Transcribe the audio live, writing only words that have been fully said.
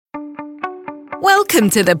Welcome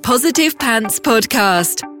to the Positive Pants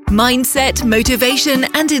Podcast. Mindset, motivation,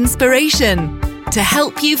 and inspiration to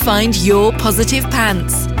help you find your positive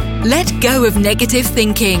pants. Let go of negative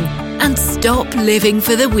thinking and stop living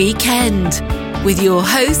for the weekend. With your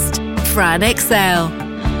host, Fran Excel.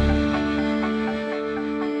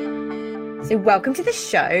 So welcome to the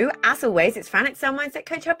show. As always, it's Fran Excel Mindset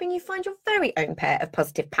Coach, helping you find your very own pair of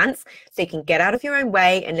positive pants so you can get out of your own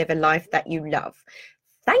way and live a life that you love.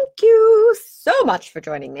 Thank you so much for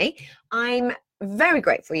joining me. I'm very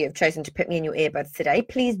grateful you've chosen to put me in your earbuds today.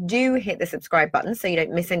 Please do hit the subscribe button so you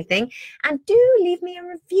don't miss anything, and do leave me a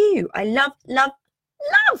review. I love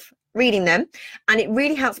reading them, and it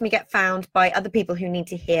really helps me get found by other people who need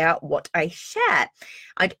to hear what I share.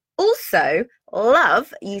 I'd also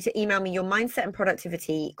love you to email me your mindset and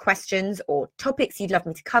productivity questions or topics you'd love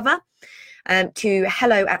me to cover to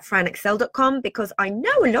hello@franexcel.com, because I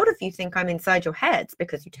know a lot of you think I'm inside your heads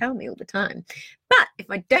because you tell me all the time. But if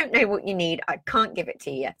I don't know what you need, I can't give it to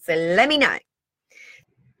you. So let me know.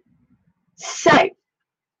 So,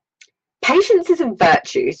 patience is a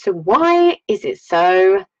virtue. So why is it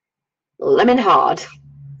so lemon hard?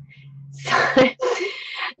 So,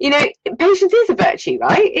 patience is a virtue,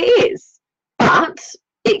 right? It is. But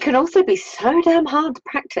it can also be so damn hard to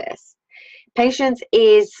practice. Patience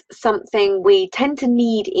is something we tend to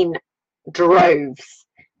need in droves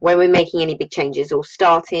when we're making any big changes or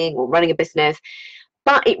starting or running a business.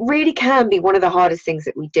 But it really can be one of the hardest things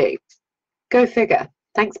that we do. Go figure.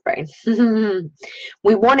 Thanks, brain.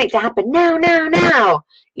 We want it to happen now.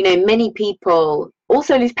 Many people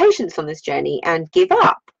also lose patience on this journey and give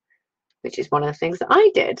up, which is one of the things that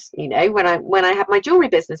I did, when I had my jewelry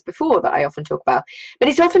business before, that I often talk about. But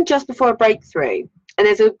it's often just before a breakthrough. And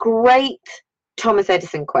there's a great Thomas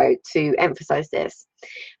Edison quote to emphasize this.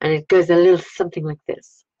 And it goes a little something like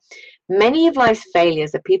this. Many of life's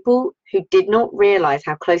failures are people who did not realize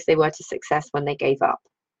how close they were to success when they gave up.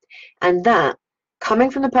 And that, coming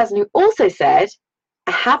from the person who also said,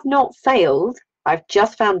 I have not failed, I've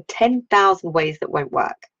just found 10,000 ways that won't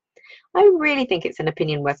work. I really think it's an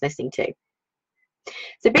opinion worth listening to.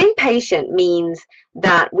 So being patient means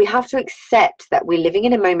that we have to accept that we're living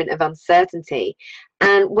in a moment of uncertainty.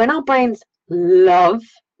 And when our brains love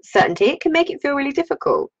certainty, it can make it feel really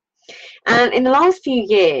difficult. And in the last few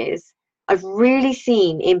years, I've really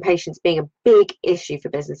seen impatience being a big issue for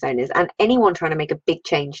business owners and anyone trying to make a big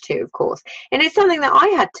change too, of course. And it's something that I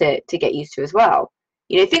had to get used to as well.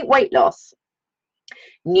 Think weight loss,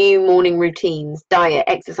 new morning routines, diet,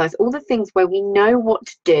 exercise, all the things where we know what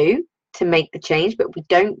to do to make the change, but we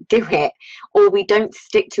don't do it, or we don't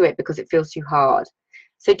stick to it because it feels too hard.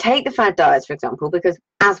 So take the fad diets, for example, because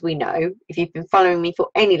as we know, if you've been following me for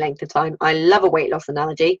any length of time, I love a weight loss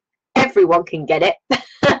analogy. Everyone can get it.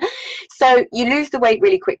 So you lose the weight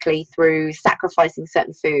really quickly through sacrificing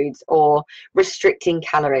certain foods or restricting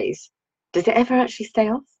calories. Does it ever actually stay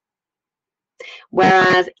off?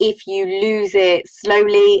 Whereas if you lose it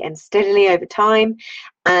slowly and steadily over time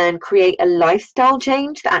and create a lifestyle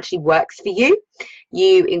change that actually works for you,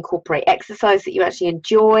 you incorporate exercise that you actually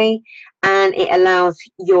enjoy, and it allows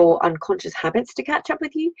your unconscious habits to catch up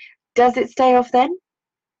with you, does it stay off then?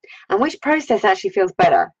 And which process actually feels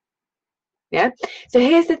better? Yeah. So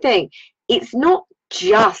here's the thing. It's not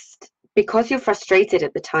just because you're frustrated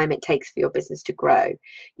at the time it takes for your business to grow.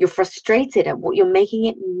 You're frustrated at what you're making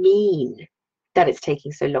it mean that it's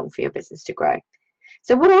taking so long for your business to grow.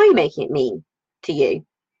 So what are you making it mean to you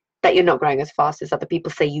that you're not growing as fast as other people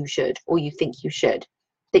say you should, or you think you should?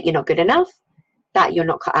 That you're not good enough? That you're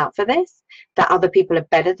not cut out for this? That other people are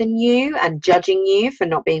better than you and judging you for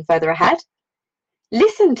not being further ahead?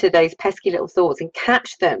 Listen to those pesky little thoughts and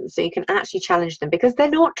catch them so you can actually challenge them, because they're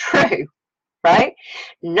not true, right?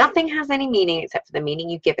 Nothing has any meaning except for the meaning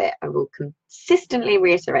you give it. I will consistently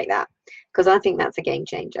reiterate that, because I think that's a game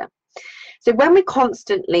changer. So when we're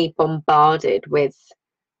constantly bombarded with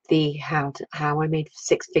the how I made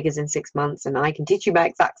 6 figures in 6 months and I can teach you my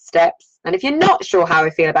exact steps, and if you're not sure how I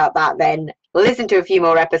feel about that, then listen to a few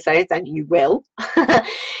more episodes and you will.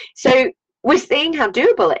 So we're seeing how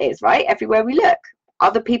doable it is, right? Everywhere we look,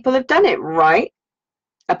 other people have done it, right?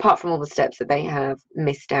 Apart from all the steps that they have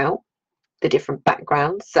missed out, the different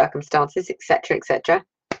backgrounds, circumstances, etc., etc.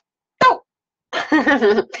 Oh!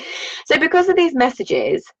 So because of these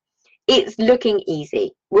messages, it's looking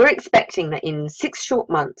easy. We're expecting that in 6 short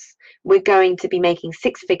months, we're going to be making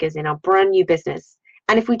 6 figures in our brand new business.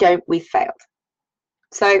 And if we don't, we've failed.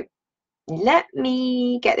 So let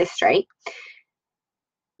me get this straight.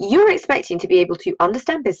 You're expecting to be able to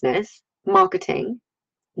understand business, marketing,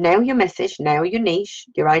 nail your message, nail your niche,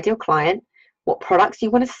 your ideal client, what products you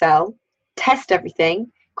want to sell, test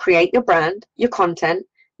everything, create your brand, your content,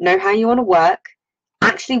 know how you want to work,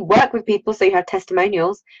 actually work with people so you have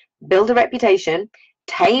testimonials, build a reputation,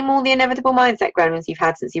 tame all the inevitable mindset groundings you've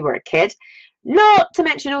had since you were a kid, not to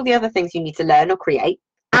mention all the other things you need to learn or create,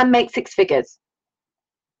 and make 6 figures.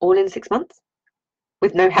 All in 6 months?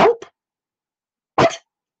 With no help? What?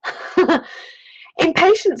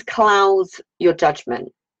 Impatience clouds your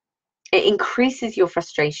judgment. It increases your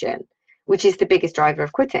frustration, which is the biggest driver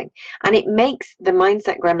of quitting. And it makes the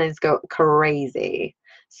mindset gremlins go crazy.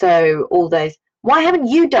 So all those, why haven't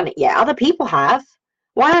you done it yet? Other people have.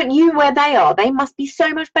 Why aren't you where they are? They must be so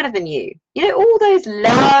much better than you. You know, all those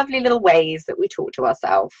lovely little ways that we talk to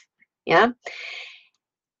ourselves. Yeah.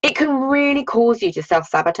 It can really cause you to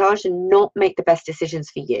self-sabotage and not make the best decisions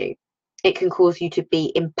for you. It can cause you to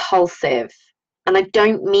be impulsive. And I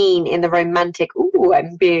don't mean in the romantic, ooh,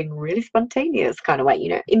 I'm being really spontaneous kind of way, you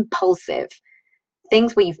know, impulsive.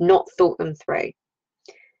 Things where you've not thought them through.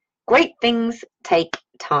 Great things take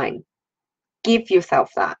time. Give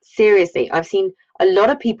yourself that. Seriously, I've seen a lot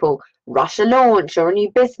of people rush a launch or a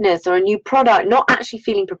new business or a new product, not actually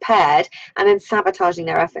feeling prepared and then sabotaging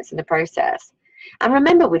their efforts in the process. And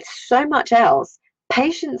remember, with so much else,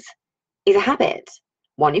 patience is a habit.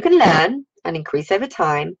 One you can learn and increase over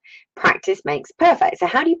time. Practice makes perfect. So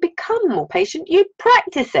how do you become more patient? You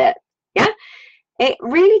practice it. Yeah. It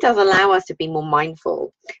really does allow us to be more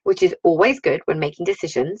mindful, which is always good when making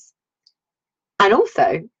decisions. And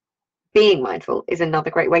also, being mindful is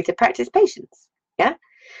another great way to practice patience. Yeah.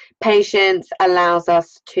 Patience allows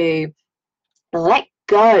us to let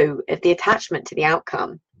go of the attachment to the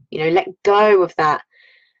outcome. You know, let go of that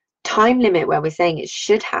time limit where we're saying it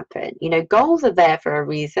should happen. You know, goals are there for a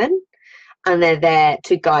reason and they're there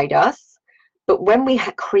to guide us. But when we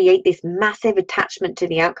create this massive attachment to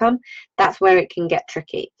the outcome, that's where it can get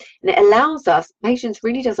tricky. And it allows us, patience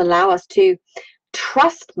really does allow us to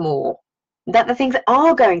trust more that the things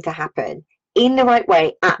are going to happen in the right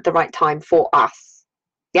way at the right time for us.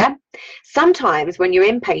 Yeah. Sometimes when you're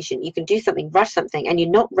impatient, you can do something, rush something, and you're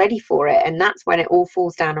not ready for it. And that's when it all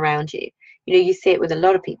falls down around you. You know, you see it with a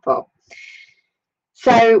lot of people.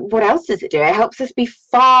 So what else does it do? It helps us be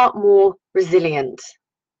far more resilient.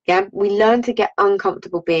 Yeah. We learn to get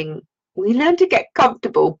comfortable being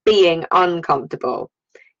uncomfortable.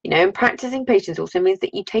 You know, and practicing patience also means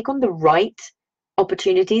that you take on the right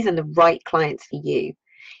opportunities and the right clients for you.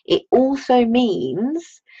 It also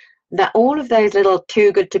means that all of those little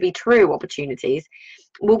too good to be true opportunities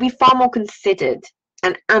will be far more considered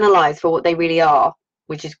and analyzed for what they really are,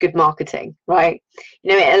 which is good marketing, right?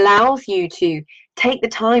 You know, it allows you to take the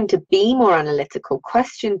time to be more analytical,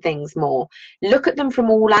 question things more, look at them from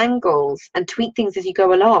all angles and tweak things as you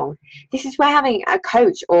go along. This is where having a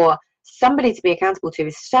coach or somebody to be accountable to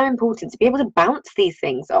is so important, to be able to bounce these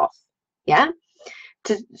things off. Yeah.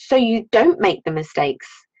 So you don't make the mistakes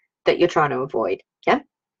that you're trying to avoid. Yeah.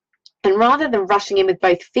 And rather than rushing in with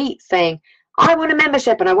both feet saying, I want a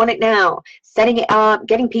membership and I want it now, setting it up,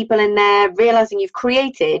 getting people in there, realizing you've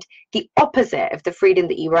created the opposite of the freedom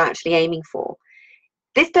that you were actually aiming for.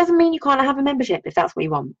 This doesn't mean you can't have a membership if that's what you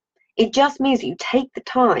want. It just means that you take the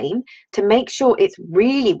time to make sure it's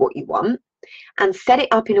really what you want and set it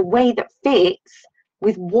up in a way that fits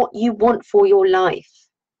with what you want for your life.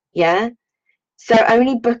 Yeah. So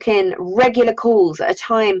only book in regular calls at a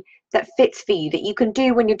time that fits for you, that you can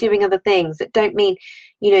do when you're doing other things, that don't mean,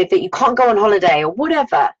 you know, that you can't go on holiday or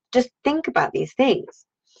whatever. Just think about these things.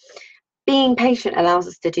 Being patient allows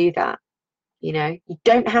us to do that. You know, you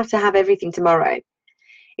don't have to have everything tomorrow.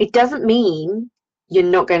 It doesn't mean you're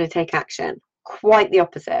not going to take action. Quite the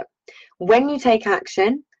opposite. When you take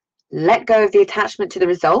action, let go of the attachment to the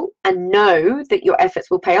result and know that your efforts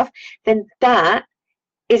will pay off, then that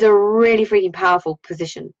is a really freaking powerful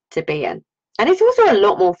position to be in. And it's also a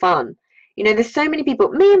lot more fun. You know, there's so many people,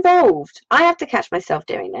 me involved. I have to catch myself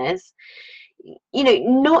doing this, you know,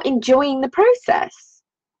 not enjoying the process.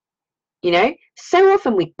 You know, so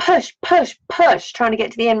often we push, trying to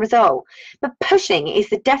get to the end result. But pushing is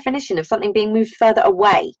the definition of something being moved further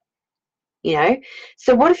away. You know,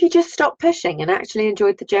 so what if you just stop pushing and actually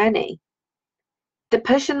enjoyed the journey? The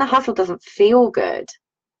push and the hustle doesn't feel good.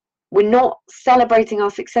 We're not celebrating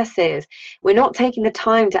our successes. We're not taking the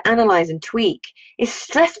time to analyze and tweak. It's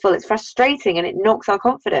stressful, it's frustrating, and it knocks our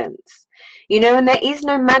confidence. You know, and there is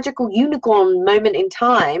no magical unicorn moment in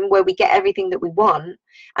time where we get everything that we want,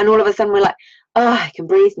 and all of a sudden we're like, oh, I can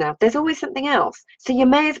breathe now. There's always something else. So you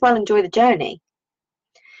may as well enjoy the journey.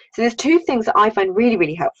 So there's 2 things that I find really,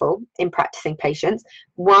 really helpful in practicing patience.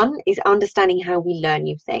 One is understanding how we learn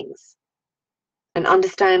new things, and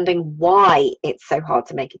understanding why it's so hard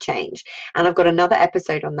to make a change. And I've got another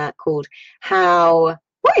episode on that called How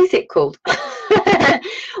What is it called?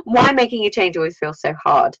 Why making a change always feels so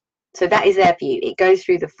hard. So that is their view. It goes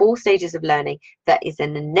through the 4 stages of learning. That is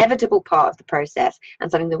an inevitable part of the process and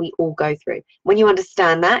something that we all go through. When you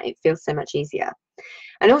understand that, it feels so much easier.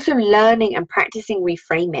 And also learning and practicing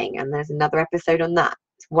reframing. And there's another episode on that.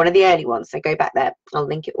 It's one of the early ones. So go back there. I'll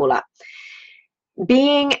link it all up.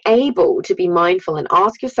 Being able to be mindful and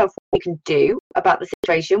ask yourself what you can do about the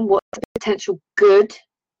situation. What's the potential good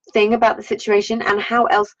thing about the situation? And how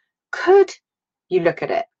else could you look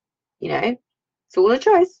at it? You know, it's all a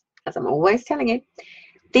choice, as I'm always telling you.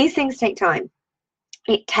 These things take time.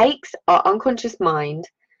 It takes our unconscious mind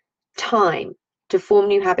time to form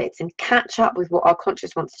new habits and catch up with what our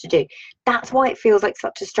conscious wants to do. That's why it feels like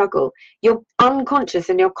such a struggle. Your unconscious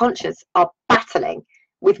and your conscious are battling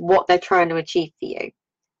with what they're trying to achieve for you.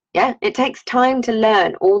 Yeah, it takes time to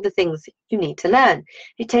learn all the things you need to learn.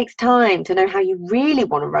 It takes time to know how you really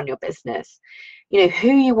want to run your business, you know, who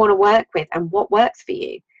you want to work with and what works for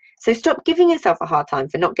you. So stop giving yourself a hard time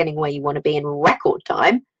for not getting where you want to be in record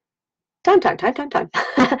time. Time.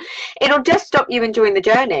 It'll just stop you enjoying the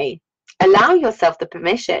journey. Allow yourself the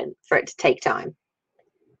permission for it to take time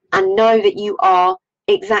and know that you are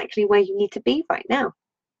exactly where you need to be right now.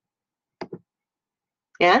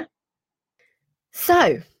 Yeah?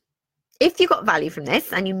 So, if you got value from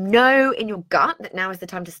this and you know in your gut that now is the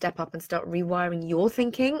time to step up and start rewiring your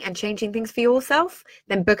thinking and changing things for yourself,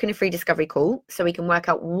 then book in a free discovery call so we can work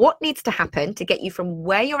out what needs to happen to get you from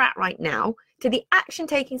where you're at right now to the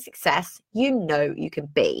action-taking success you know you can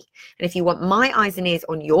be. And if you want my eyes and ears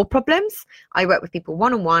on your problems, I work with people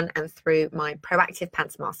one-on-one and through my Proactive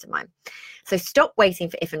Pants Mastermind. So stop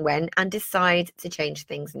waiting for if and when and decide to change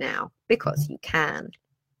things now, because you can.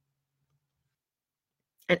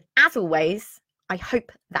 And as always, I hope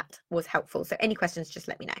that was helpful. So any questions, just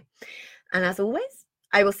let me know. And as always,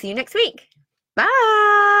 I will see you next week.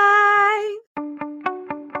 Bye.